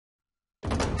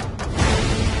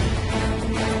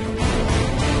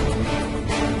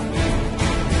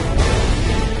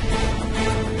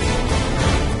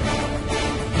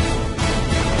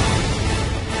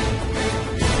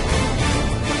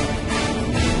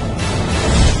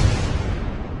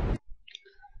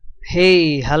Hey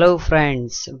hello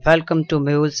friends, welcome to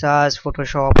Mehul शाह's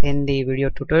Photoshop Hindi video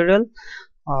tutorial.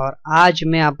 और आज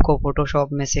मैं आपको फोटोशॉप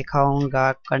में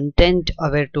सिखाऊंगा कंटेंट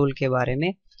अवेयर टूल के बारे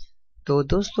में। तो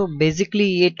दोस्तों, बेसिकली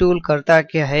ये टूल करता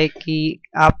क्या है कि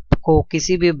आपको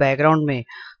किसी भी बैकग्राउंड में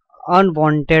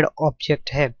अनवांटेड ऑब्जेक्ट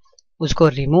है उसको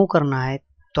रिमूव करना है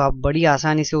तो आप बड़ी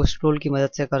आसानी से उस टूल की मदद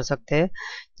से कर सकते हैं।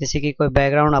 जैसे कि कोई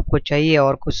बैकग्राउंड आपको चाहिए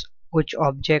और कुछ कुछ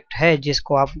ऑब्जेक्ट है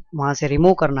जिसको आप वहां से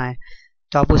रिमूव करना है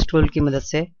तो आप उस टूल की मदद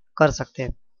से कर सकते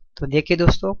हैं। तो देखिए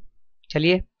दोस्तों,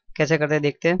 चलिए कैसे करते हैं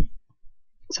देखते हैं।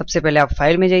 सबसे पहले आप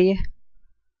फाइल में जाइए,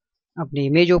 अपनी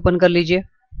इमेज ओपन कर लीजिए।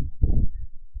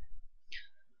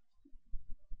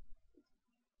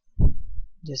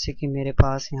 जैसे कि मेरे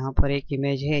पास यहाँ पर एक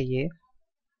इमेज है ये,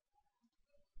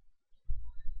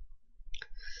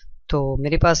 तो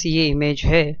मेरे पास ये इमेज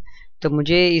है। तो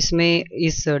मुझे इसमें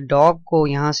इस डॉग को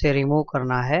यहाँ से रिमूव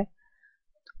करना है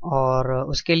और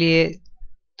उसके लिए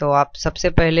तो आप सबसे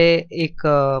पहले एक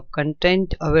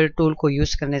कंटेंट अवेयर टूल को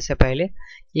यूज़ करने से पहले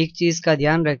एक चीज़ का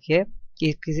ध्यान रखिए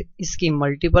कि इसकी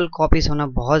मल्टीपल कॉपीज होना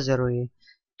बहुत ज़रूरी है।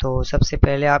 तो सबसे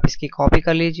पहले आप इसकी कॉपी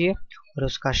कर लीजिए और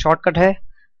उसका शॉर्टकट है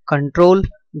कंट्रोल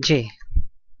जे।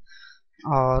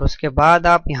 और उसके बाद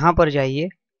आप यहाँ पर जाइए,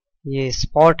 ये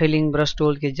स्पॉट हीलिंग ब्रश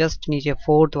टूल के जस्ट नीचे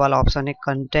फोर्थ वाला ऑप्शन है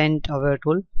कंटेंट अवेयर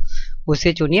टूल,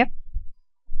 उसे चुनिए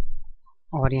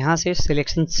और यहाँ से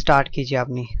सिलेक्शन स्टार्ट कीजिए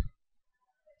अपनी।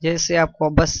 जैसे आपको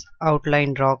बस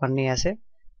आउटलाइन ड्रॉ करनी है, ऐसे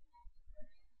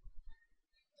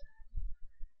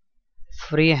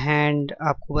फ्री हैंड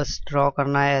आपको बस ड्रॉ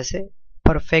करना है। ऐसे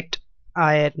परफेक्ट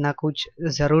आए इतना कुछ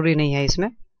ज़रूरी नहीं है इसमें।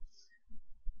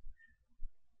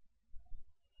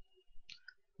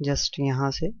 जस्ट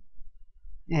यहाँ से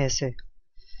ऐसे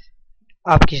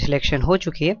आपकी सिलेक्शन हो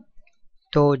चुकी है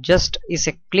तो जस्ट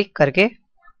इसे क्लिक करके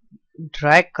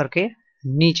ड्रैग करके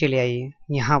नीचे ले आइए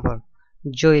यहाँ पर,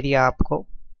 जो एरिया आपको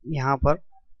यहाँ पर,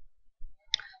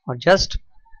 और जस्ट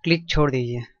क्लिक छोड़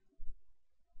दीजिए।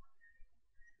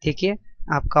 देखिए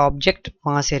आपका ऑब्जेक्ट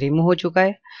वहां से रिमूव हो चुका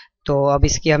है। तो अब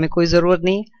इसकी हमें कोई ज़रूरत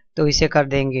नहीं, तो इसे कर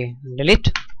देंगे डिलीट।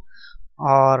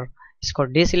 और इसको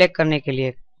डिसेलेक्ट करने के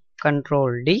लिए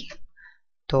कंट्रोल डी।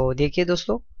 तो देखिए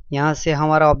दोस्तों, यहाँ से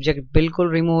हमारा ऑब्जेक्ट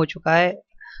बिल्कुल रिमूव हो चुका है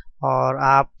और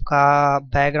आपका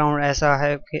बैकग्राउंड ऐसा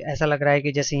है कि ऐसा लग रहा है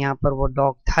कि जैसे यहाँ पर वो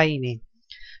डॉग था ही नहीं।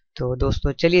 तो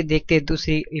दोस्तों चलिए देखते हैं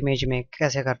दूसरी इमेज में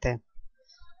कैसे करते हैं।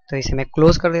 तो इसे मैं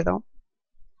क्लोज कर देता हूँ।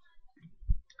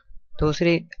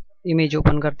 दूसरी इमेज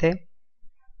ओपन करते हैं।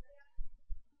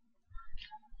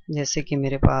 जैसे कि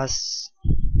मेरे पास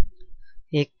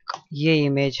एक ये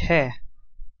इमेज है,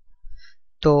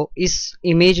 तो इस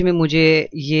इमेज में मुझे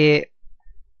ये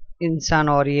इंसान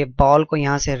और ये बॉल को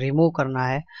यहाँ से रिमूव करना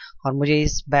है और मुझे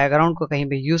इस बैकग्राउंड को कहीं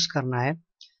पे यूज करना है।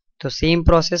 तो सेम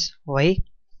प्रोसेस वही,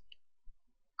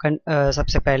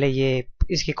 सबसे पहले ये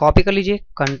इसकी कॉपी कर लीजिए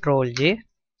कंट्रोल जे।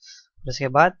 उसके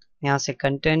बाद यहाँ से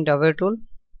कंटेंट अवेयर टूल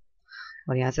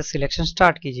और यहाँ से सिलेक्शन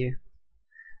स्टार्ट कीजिए।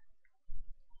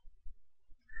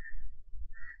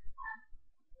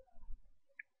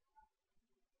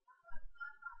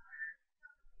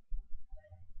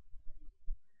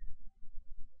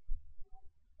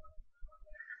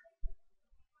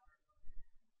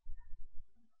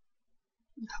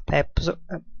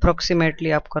 अप्रोक्सीमेटली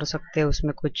आप कर सकते हैं,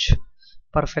 उसमें कुछ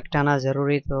परफेक्ट आना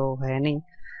ज़रूरी तो है नहीं।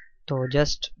 तो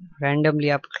जस्ट रैंडमली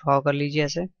आप ड्रॉ कर लीजिए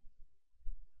ऐसे,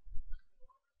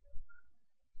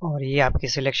 और ये आपकी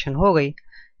सिलेक्शन हो गई।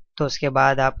 तो उसके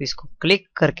बाद आप इसको क्लिक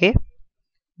करके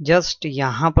जस्ट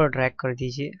यहाँ पर ड्रैग कर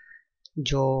दीजिए,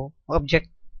 जो ऑब्जेक्ट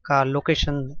का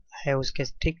लोकेशन है उसके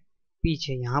ठीक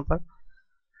पीछे यहाँ पर,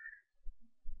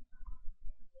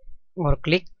 और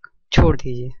क्लिक छोड़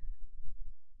दीजिए।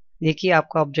 देखिए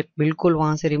आपका ऑब्जेक्ट बिल्कुल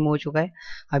वहां से रिमूव हो चुका है,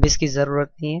 अब इसकी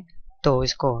ज़रूरत नहीं है। तो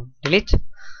इसको डिलीट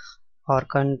और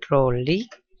कंट्रोल डी।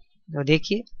 तो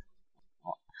देखिए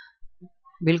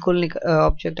बिल्कुल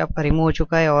ऑब्जेक्ट आपका रिमूव हो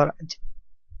चुका है। और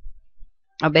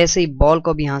अब ऐसे ही बॉल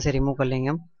को भी यहाँ से रिमूव कर लेंगे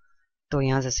हम। तो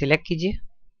यहाँ से सिलेक्ट कीजिए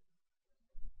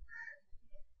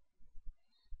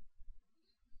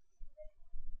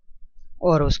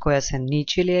और उसको ऐसे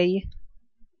नीचे ले आइए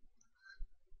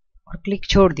और क्लिक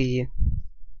छोड़ दीजिए।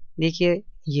 देखिए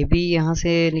ये भी यहाँ से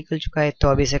निकल चुका है। तो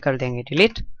अब इसे कर देंगे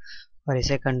डिलीट और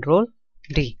इसे कंट्रोल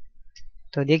डी।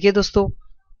 तो देखिए दोस्तों,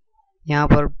 यहाँ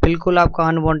पर बिल्कुल आपका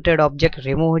अनवांटेड ऑब्जेक्ट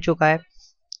रिमूव हो चुका है।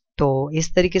 तो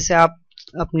इस तरीके से आप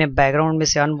अपने बैकग्राउंड में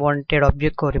से अनवांटेड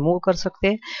ऑब्जेक्ट को रिमूव कर सकते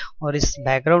हैं और इस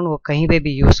बैकग्राउंड को कहीं पे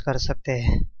भी यूज कर सकते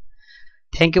हैं।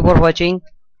 Thank you for watching,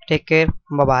 take care,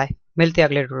 bye bye. मिलते हैं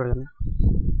अगले ट्यूटोरियल में।